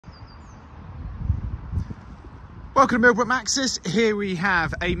Welcome to Millbrook MAXUS. Here we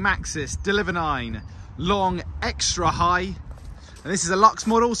have a MAXUS Deliver 9 long extra high, and this is a LUX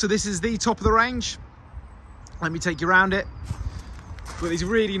model, so this is the top of the range. Let me take you around it. Got these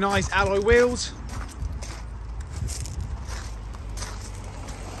really nice alloy wheels.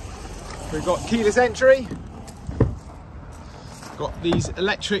 We've got keyless entry. Got these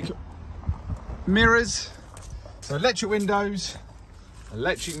electric mirrors, so electric windows,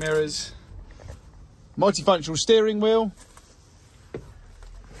 electric mirrors, multifunctional steering wheel,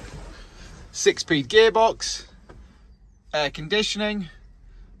 6-speed gearbox, air conditioning,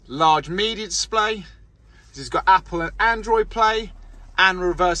 large media display. This has got Apple and Android Play and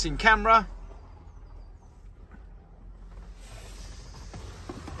reversing camera.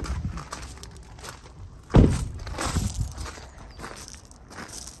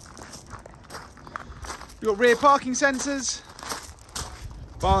 You've got rear parking sensors,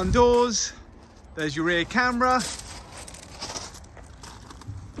 barn doors. There's your rear camera.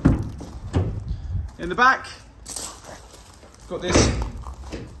 In the back, got this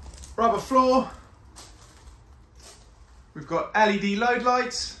rubber floor. We've got LED load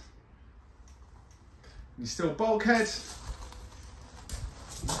lights. And still bulkhead.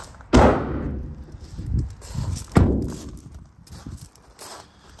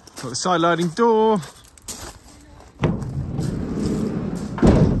 Got the side loading door.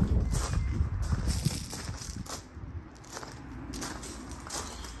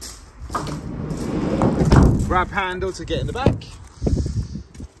 Grab handle to get in the back.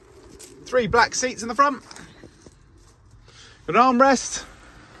 3 black seats in the front. Got an armrest.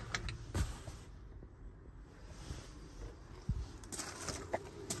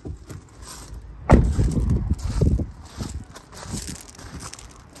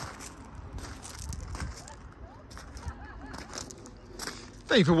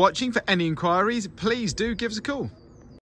 Thank you for watching. For any inquiries, please do give us a call.